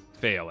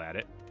fail at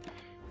it.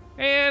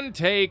 And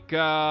take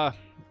a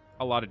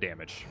lot of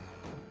damage.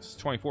 It's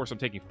 24, so I'm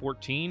taking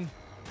 14.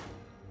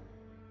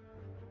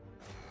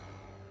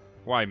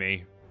 Why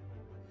me?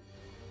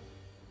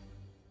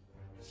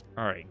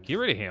 Alright, get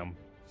rid of him.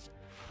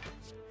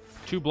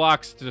 2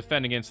 blocks to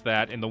defend against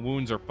that, and the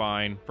wounds are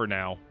fine for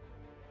now.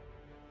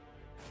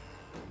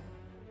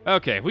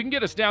 Okay, if we can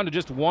get us down to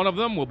just 1 of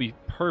them, we'll be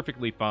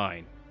perfectly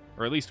fine.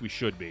 Or at least we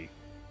should be.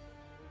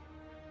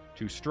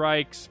 2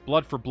 strikes.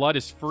 Blood for blood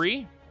is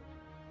free.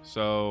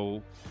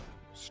 So,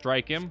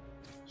 strike him.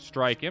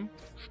 Strike him.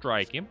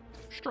 Strike him.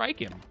 Strike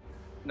him.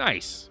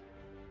 Nice.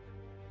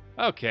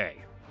 Okay.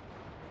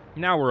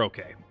 Now we're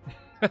okay.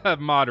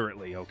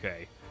 Moderately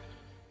okay.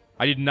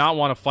 I did not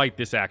want to fight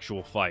this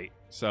actual fight.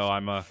 So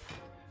I'm a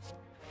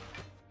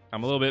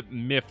little bit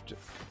miffed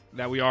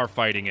that we are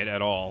fighting it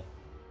at all.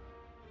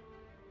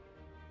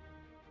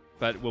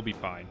 But we'll be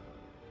fine.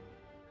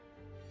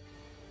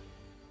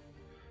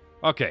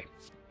 Okay.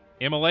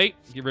 Immolate.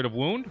 Get rid of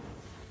wound.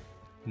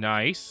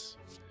 Nice.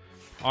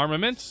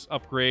 Armaments.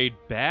 Upgrade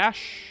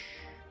bash.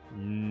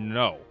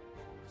 No.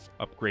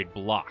 Upgrade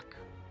block.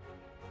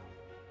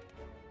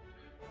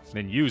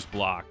 Then use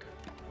block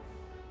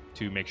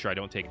to make sure I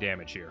don't take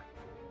damage here.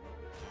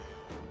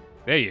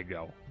 There you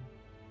go.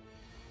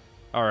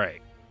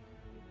 Alright.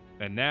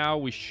 And now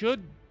we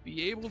should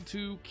be able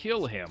to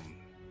kill him.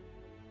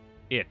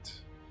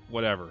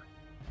 Whatever.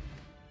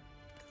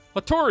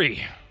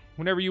 Hattori!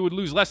 Whenever you would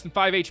lose less than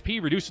 5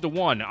 HP, reduce it to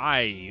 1.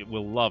 I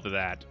will love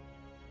that.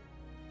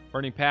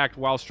 Burning Pact,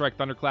 Wild Strike,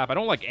 Thunderclap. I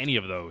don't like any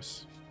of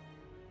those.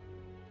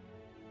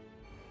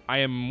 I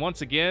am,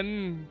 once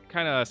again,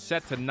 kind of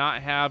set to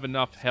not have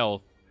enough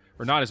health,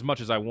 or not as much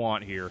as I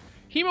want here.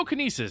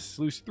 Hemokinesis.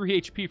 Lose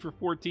 3 HP for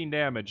 14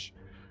 damage.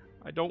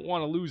 I don't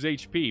want to lose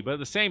HP, but at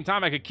the same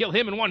time, I could kill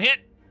him in one hit.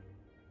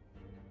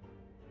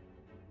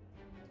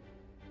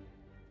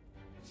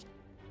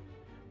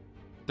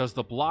 Does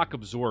the block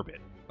absorb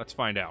it? Let's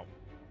find out.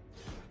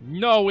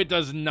 No, it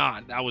does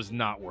not. That was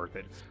not worth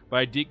it.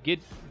 But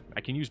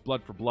I can use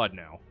blood for blood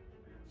now.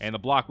 And the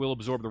block will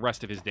absorb the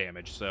rest of his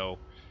damage, so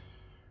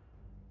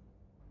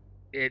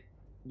it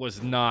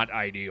was not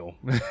ideal.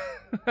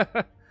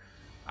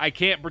 I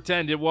can't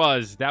pretend it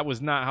was. That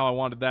was not how I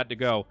wanted that to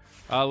go.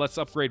 Let's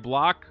upgrade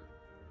block.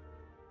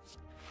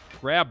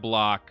 Grab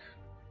block.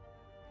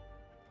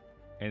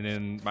 And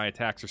then my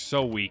attacks are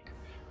so weak.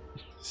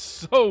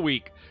 So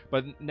weak.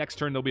 But next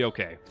turn they'll be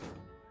okay.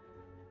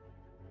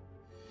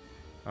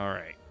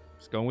 Alright.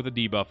 Let's go with a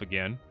debuff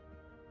again.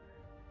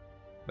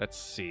 Let's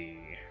see.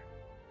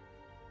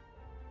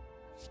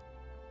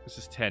 This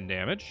is 10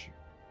 damage.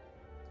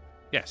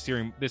 Yeah,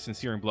 this and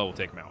Searing Blow will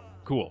take him out.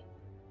 Cool.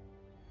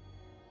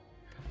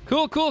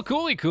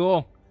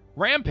 Cool.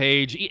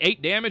 Rampage,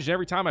 8 damage, and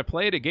every time I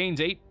play it, it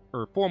gains 8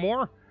 or 4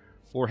 more.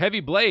 Or Heavy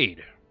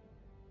Blade.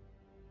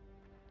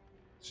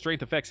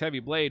 Strength affects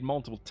Heavy Blade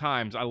multiple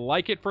times. I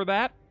like it for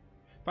that.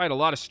 If I had a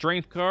lot of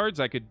strength cards,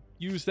 I could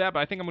use that, but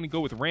I think I'm going to go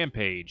with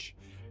Rampage.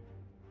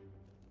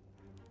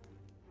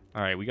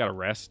 Alright, we got to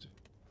rest.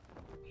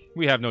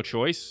 We have no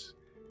choice.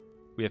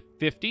 We have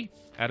 50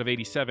 out of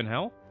 87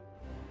 health.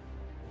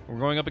 We're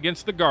going up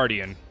against the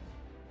Guardian.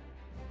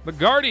 The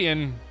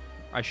Guardian,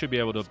 I should be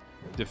able to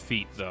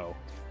defeat, though.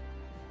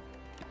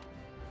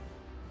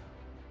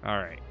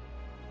 Alright.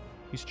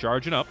 He's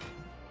charging up.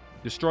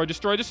 Destroy,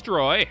 destroy,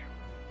 destroy.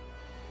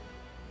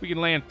 We can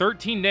land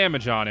 13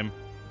 damage on him,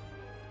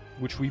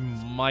 which we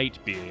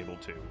might be able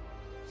to.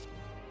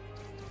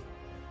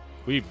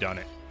 We've done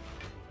it.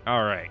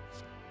 Alright.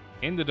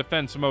 Into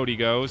defense mode he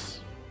goes.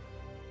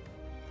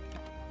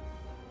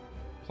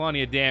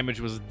 Plenty of damage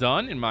was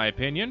done, in my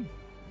opinion.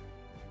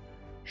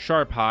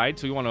 Sharp hide,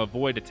 so we want to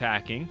avoid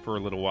attacking for a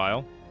little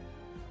while.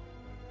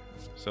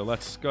 So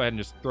let's go ahead and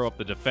just throw up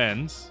the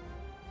defense.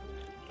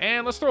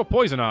 And let's throw a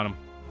poison on him.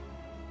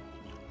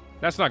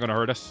 That's not going to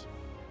hurt us.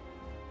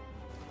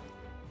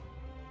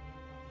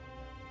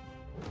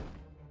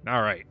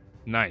 Alright,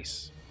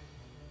 nice.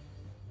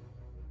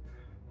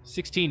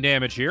 16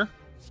 damage here.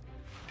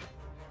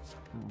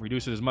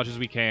 Reduce it as much as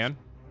we can.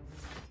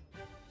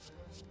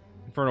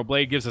 Infernal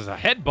Blade gives us a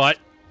headbutt.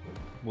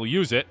 We'll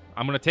use it.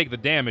 I'm going to take the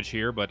damage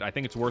here, but I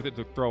think it's worth it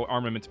to throw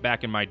armaments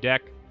back in my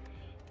deck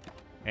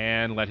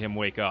and let him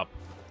wake up.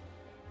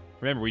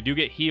 Remember, we do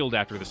get healed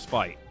after this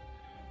fight.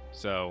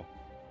 So,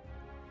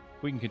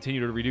 if we can continue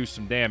to reduce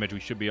some damage, we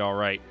should be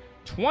alright.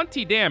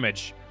 20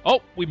 damage.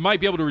 Oh, we might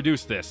be able to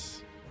reduce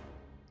this.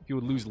 If you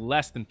would lose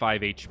less than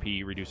 5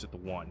 HP, reduce it to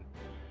 1.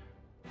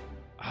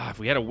 If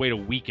we had a way to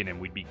weaken him,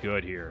 we'd be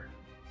good here.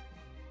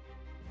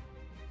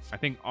 I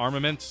think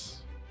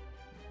armaments,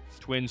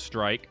 twin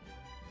strike,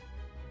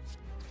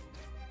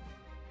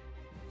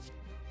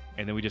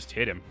 and then we just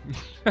hit him.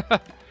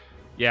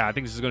 Yeah, I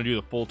think this is going to do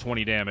the full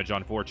 20 damage,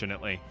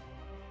 unfortunately.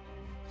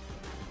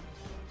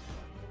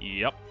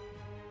 Yep.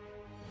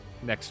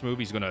 Next move,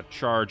 he's going to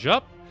charge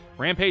up.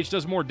 Rampage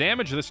does more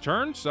damage this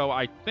turn, so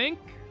I think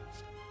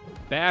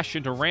bash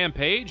into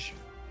Rampage.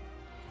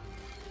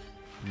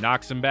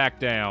 Knocks him back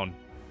down.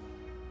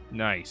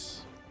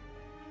 Nice.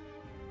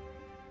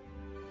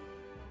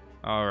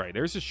 Alright,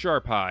 there's a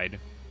Sharp Hide.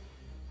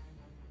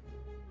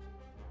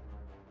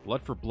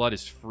 Blood for blood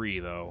is free,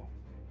 though.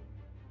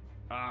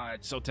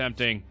 It's so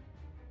tempting.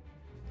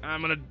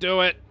 I'm gonna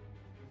do it.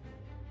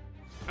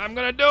 I'm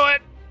gonna do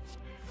it!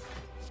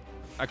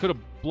 I could have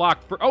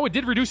blocked for... Oh, it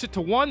did reduce it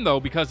to 1, though,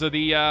 because of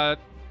the,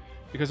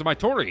 because of my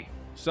Tori.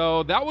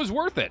 So, that was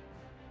worth it.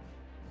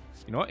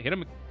 You know what? Hit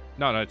him...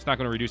 No, it's not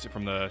going to reduce it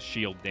from the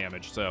shield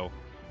damage, so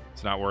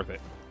it's not worth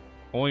it.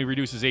 Only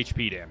reduces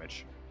HP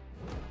damage.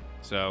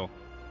 So,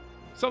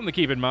 something to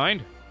keep in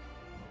mind.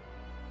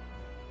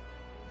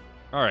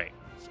 Alright.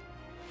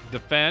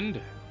 Defend.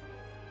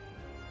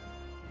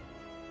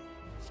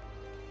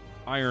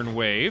 Iron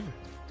Wave.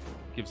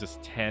 Gives us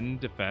 10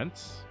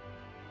 defense.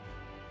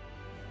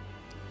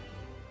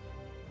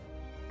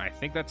 I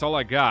think that's all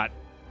I got.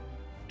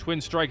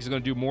 Twin Strike is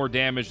going to do more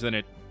damage than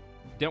it...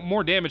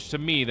 More damage to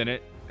me than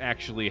it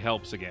actually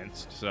helps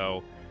against.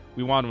 So,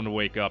 we want him to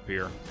wake up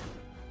here.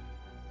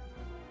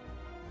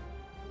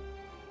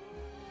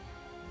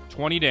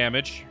 20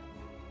 damage.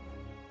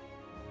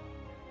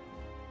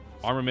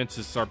 Armaments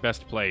is our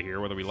best play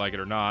here, whether we like it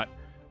or not.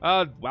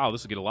 Wow,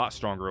 this will get a lot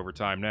stronger over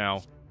time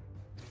now.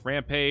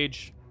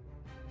 Rampage.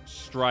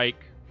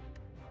 Strike.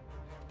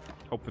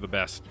 Hope for the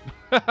best.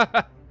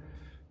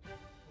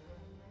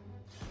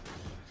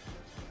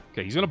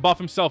 Okay, he's going to buff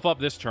himself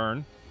up this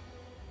turn.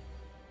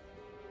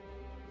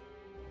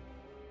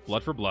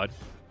 Blood for blood.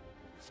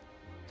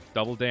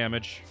 Double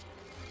damage.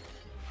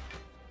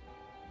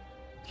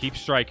 Keep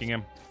striking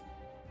him.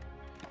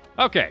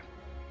 Okay.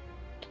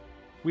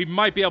 We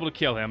might be able to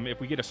kill him if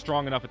we get a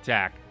strong enough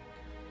attack.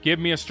 Give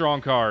me a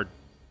strong card.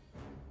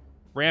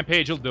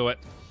 Rampage will do it.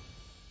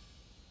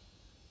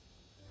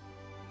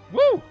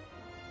 Woo!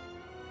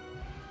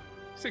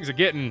 These things are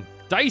getting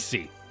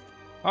dicey.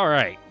 All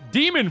right.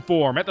 Demon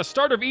form. At the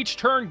start of each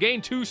turn,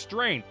 gain 2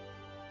 strength.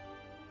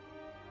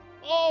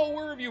 Oh,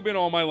 where have you been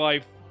all my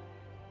life?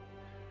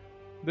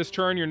 This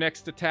turn, your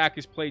next attack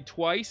is played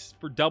twice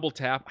for double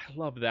tap. I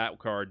love that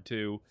card,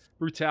 too.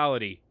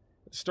 Brutality.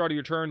 At the start of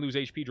your turn, lose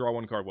HP, draw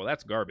 1 card. Well,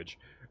 that's garbage.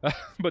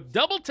 But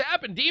double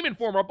tap and demon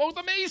form are both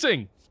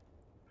amazing.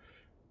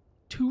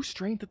 2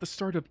 strength at the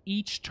start of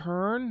each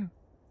turn?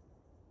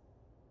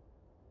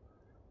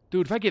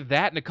 Dude, if I get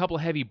that and a couple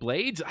heavy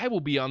blades, I will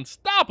be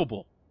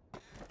unstoppable.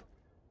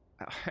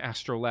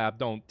 Astrolab,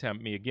 don't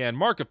tempt me again.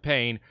 Mark of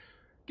Pain.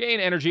 Gain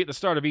energy at the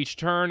start of each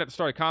turn. At the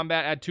start of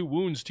combat, add 2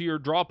 wounds to your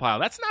draw pile.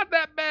 That's not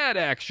that bad,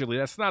 actually.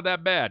 That's not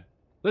that bad.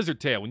 Lizard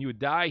Tail. When you would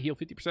die, heal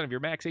 50% of your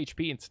max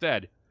HP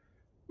instead.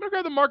 I'm going to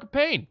grab the Mark of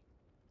Pain.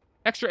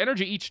 Extra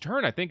energy each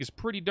turn, I think, is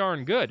pretty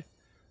darn good.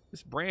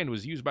 This brand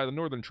was used by the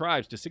northern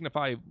tribes to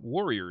signify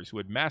warriors who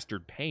had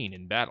mastered pain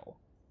in battle.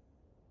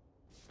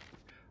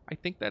 I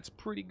think that's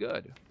pretty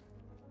good.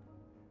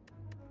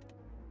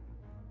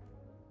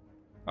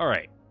 All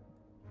right.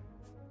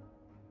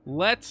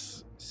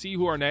 Let's see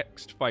who our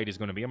next fight is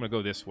going to be. I'm going to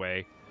go this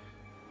way.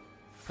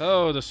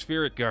 Oh, the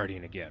Spirit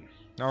Guardian again.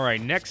 All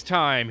right, next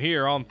time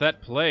here on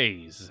Thet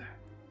Plays.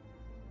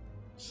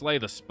 Slay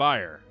the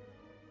Spire.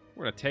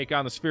 We're going to take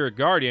on the Spirit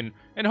Guardian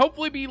and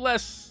hopefully be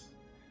less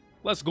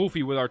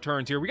goofy with our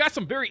turns here. We got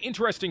some very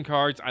interesting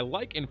cards. I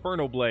like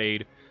Infernal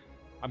Blade.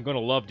 I'm going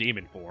to love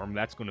Demon Form.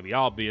 That's going to be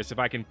obvious. If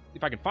I can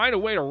find a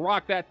way to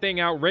rock that thing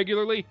out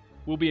regularly,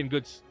 we'll be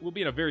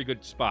in a very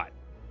good spot.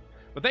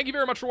 But thank you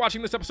very much for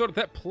watching this episode of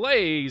Thet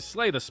Plays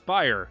Slay the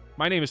Spire.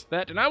 My name is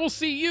Thet, and I will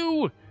see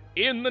you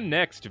in the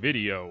next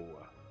video.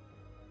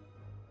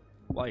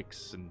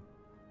 Likes and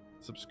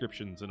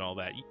subscriptions and all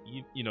that.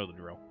 You know the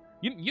drill.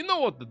 You know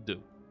what to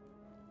do.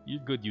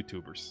 You're good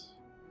YouTubers.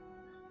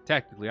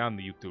 Technically, I'm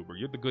the YouTuber.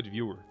 You're the good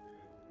viewer.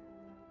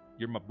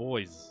 You're my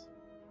boys.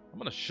 I'm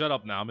gonna shut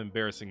up now. I'm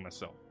embarrassing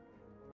myself.